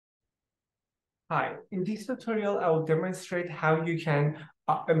Hi, in this tutorial, I will demonstrate how you can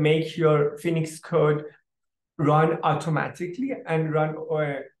make your FEniCS code run automatically and run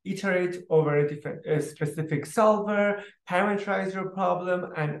or iterate over a different specific solver, parameterize your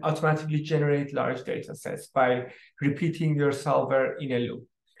problem, and automatically generate large data sets by repeating your solver in a loop.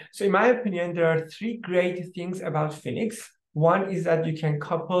 So in my opinion, there are three great things about FEniCS. One is that you can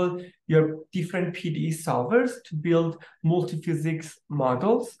couple your different PDE solvers to build multi-physics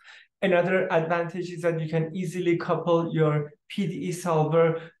models. Another advantage is that you can easily couple your PDE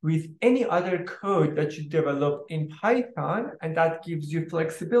solver with any other code that you develop in Python, and that gives you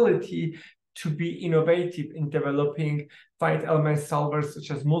flexibility to be innovative in developing finite element solvers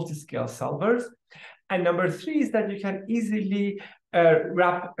such as multi-scale solvers. And number three is that you can easily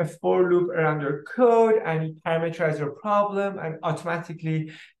wrap a for loop around your code and parameterize your problem and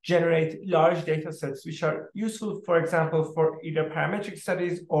automatically generate large data sets, which are useful, for example, for either parametric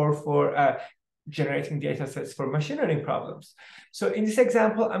studies or for generating data sets for machine learning problems. So in this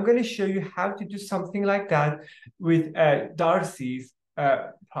example, I'm going to show you how to do something like that with Darcy's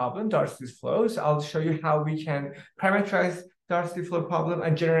problem, Darcy's flows. I'll show you how we can parameterize Darcy flow problem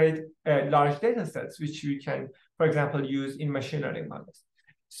and generate large data sets, which we can, for example, use in machine learning models.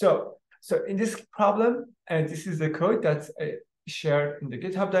 So in this problem, and this is the code that's shared in the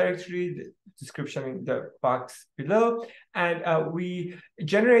GitHub directory, the description in the box below. And we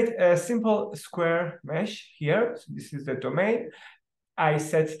generate a simple square mesh here. So this is the domain. I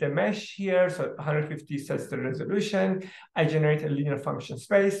set the mesh here, so 150 sets the resolution. I generate a linear function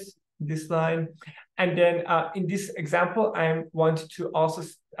space, this line. And then in this example, I want to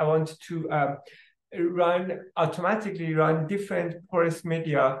automatically run different porous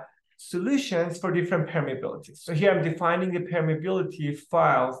media solutions for different permeabilities. So here I'm defining the permeability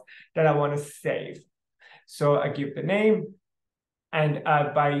files that I want to save. So I give the name, and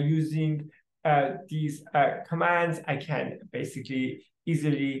by using these commands, I can basically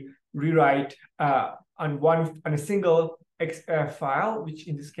easily rewrite on a single file, which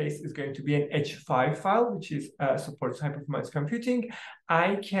in this case is going to be an H5 file, which is supports high-performance computing.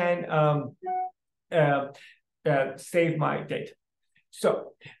 I can save my data.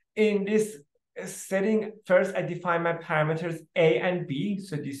 So in this setting, first I define my parameters A and B.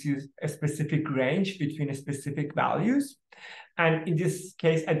 So this is a specific range between specific values. And in this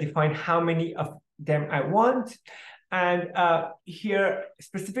case, I define how many of them I want. And here,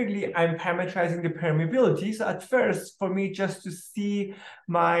 specifically, I'm parameterizing the permeability. So at first, for me, just to see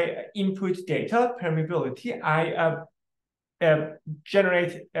my input data, permeability, I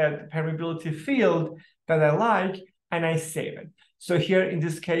generate the permeability field that I like, and I save it. So here, in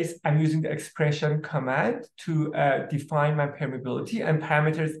this case, I'm using the expression command to define my permeability, and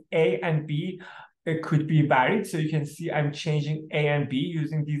parameters A and B could be varied. So you can see I'm changing A and B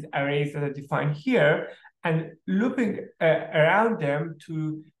using these arrays that I define here, and looping around them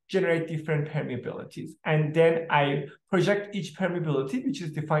to generate different permeabilities. And then I project each permeability, which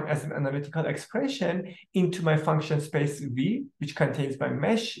is defined as an analytical expression, into my function space V, which contains my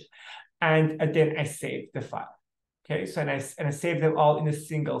mesh. And then I save the file. Okay, so and I save them all in a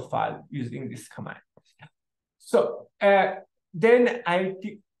single file using this command. So then I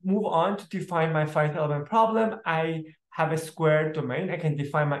move on to define my finite element problem. I have a square domain. I can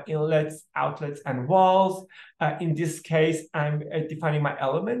define my inlets, outlets, and walls. In this case, I'm defining my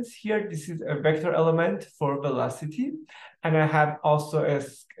elements here. This is a vector element for velocity. And I have also a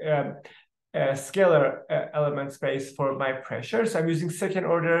scalar element space for my pressure. So I'm using second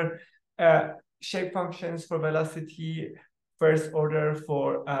order shape functions for velocity, first order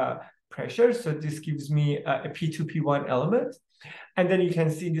for pressure. So this gives me a P2, P1 element. And then you can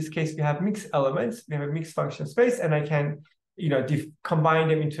see in this case, we have mixed elements. We have a mixed function space, and I can, combine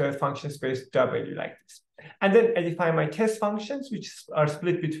them into a function space W like this. And then I define my test functions, which are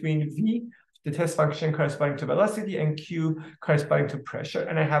split between V, the test function corresponding to velocity, and Q corresponding to pressure.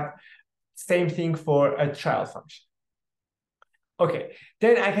 And I have same thing for a trial function. Okay,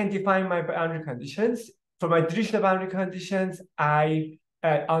 then I can define my boundary conditions. For my Dirichlet boundary conditions,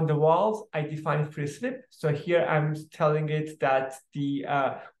 on the walls, I define free slip. So here I'm telling it that the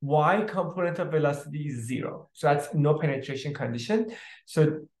y component of velocity is 0. So that's no penetration condition.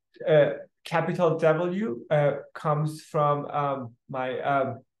 So capital W comes from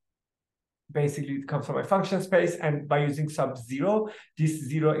basically it comes from my function space. And by using sub 0, this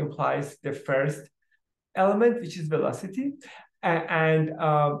 0 implies the first element, which is velocity. And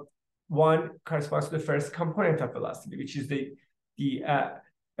 1 corresponds to the first component of velocity, which is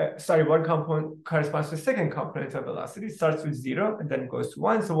one component corresponds to the second component of velocity. It starts with 0 and then goes to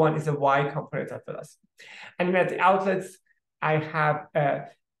 1. So 1 is a y component of velocity. And then at the outlets, I have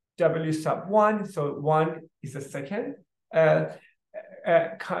W sub 1. So 1 is the second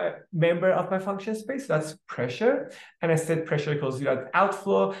member of my function space. That's pressure. And I said pressure equals 0 at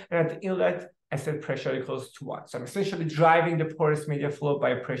outflow. And at the inlet, I said pressure equals to 1. So I'm essentially driving the porous media flow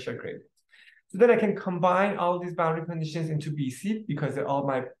by pressure gradient. So then I can combine all these boundary conditions into BC because they're all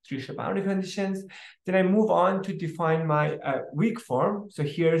my Dirichlet boundary conditions. Then I move on to define my weak form. So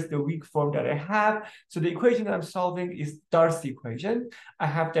here's the weak form that I have. So the equation that I'm solving is Darcy equation. I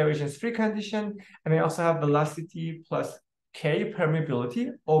have divergence-free condition, and I also have velocity plus K permeability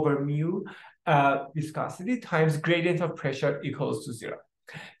over mu viscosity times gradient of pressure equals to 0.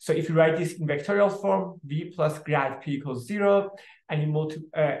 So if you write this in vectorial form, V plus grad P equals 0, and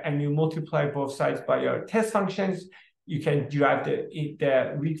you multiply both sides by your test functions, you can derive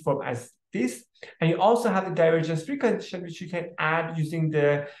the weak form as this. And you also have the divergence-free condition, which you can add using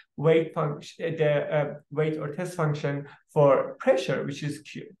the weight function, weight or test function for pressure, which is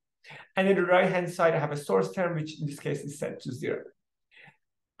Q. And on the right-hand side, I have a source term, which in this case is set to 0.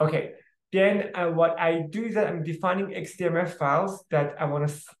 Okay. Then what I do is that I'm defining XDMF files that I want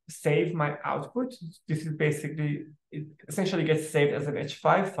to save my output. This is basically, it essentially gets saved as an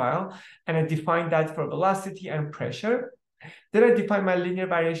H5 file. And I define that for velocity and pressure. Then I define my linear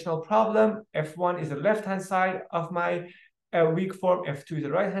variational problem. F1 is the left-hand side of my weak form. F2 is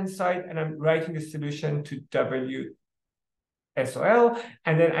the right-hand side. And I'm writing the solution to W SOL.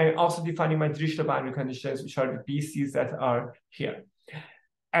 And then I'm also defining my Dirichlet boundary conditions, which are the BCs that are here.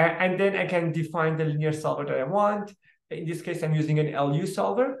 And then I can define the linear solver that I want. In this case, I'm using an LU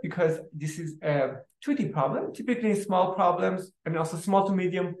solver because this is a 2D problem. Typically in small problems and also small to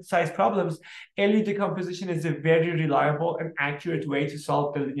medium sized problems, LU decomposition is a very reliable and accurate way to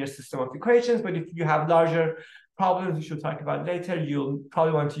solve the linear system of equations. But if you have larger problems, which we'll talk about later, you'll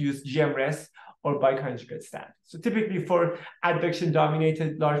probably want to use GMRS or biconjugate stat. So typically for advection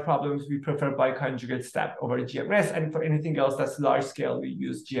dominated large problems, we prefer biconjugate stat over GMRS. And for anything else that's large scale, we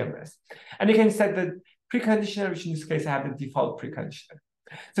use GMRS. And you can set the preconditioner, which in this case, I have the default preconditioner.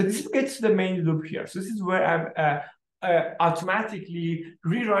 So this gets to the main loop here. So this is where I'm automatically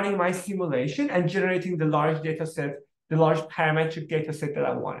rerunning my simulation and generating the large data set, the large parametric data set that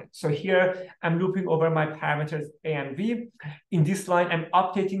I wanted. So here I'm looping over my parameters A and B. In this line, I'm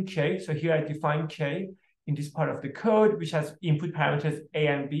updating K. So here I define K in this part of the code, which has input parameters A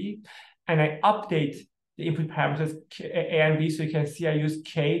and B. And I update the input parameters A and B. So you can see I use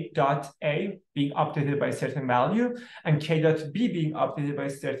K.A being updated by a certain value and K.B being updated by a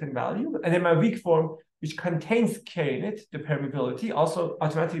certain value. And then my weak form, which contains K in it, the permeability, also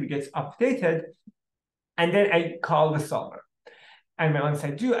automatically gets updated. And then I call the solver. And once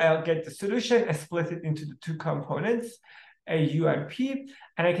I do, I'll get the solution. I split it into the two components, U and P.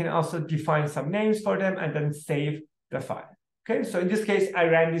 And I can also define some names for them and then save the file. Okay, so in this case, I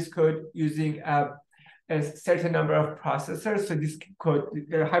ran this code using a certain number of processors. So this code,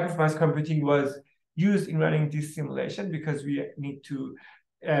 high-performance computing was used in running this simulation because we need to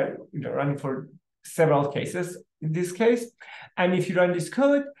run for several cases in this case. And if you run this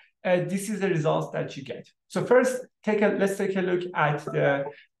code, this is the results that you get. So first, let's take a look at the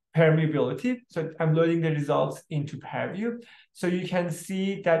permeability. So I'm loading the results into ParaView. So you can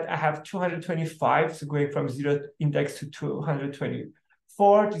see that I have 225, so going from 0 index to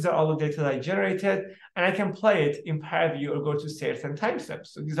 224. These are all the data that I generated, and I can play it in ParaView or go to certain time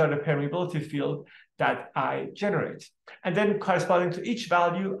steps. So these are the permeability field that I generate. And then corresponding to each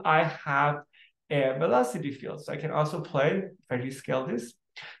value, I have a velocity field. So I can also play, if I rescale this.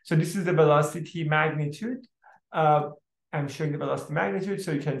 So this is the velocity magnitude. I'm showing the velocity magnitude,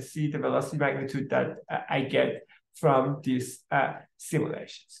 so you can see the velocity magnitude that I get from these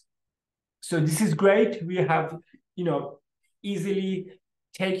simulations. So this is great. We have, easily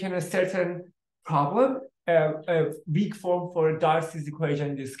taken a certain problem, a weak form for Darcy's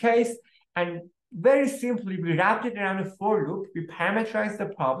equation in this case, and very simply, we wrapped it around a for loop. We parameterized the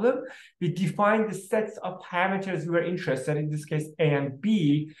problem. We defined the sets of parameters we were interested in this case, A and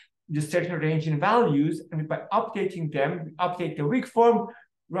B, the certain range in values. And by updating them, we update the weak form,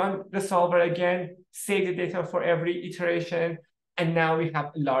 run the solver again, save the data for every iteration. And now we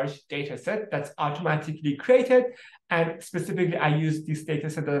have a large data set that's automatically created. And specifically, I use this data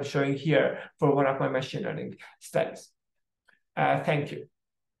set that I'm showing here for one of my machine learning studies. Thank you.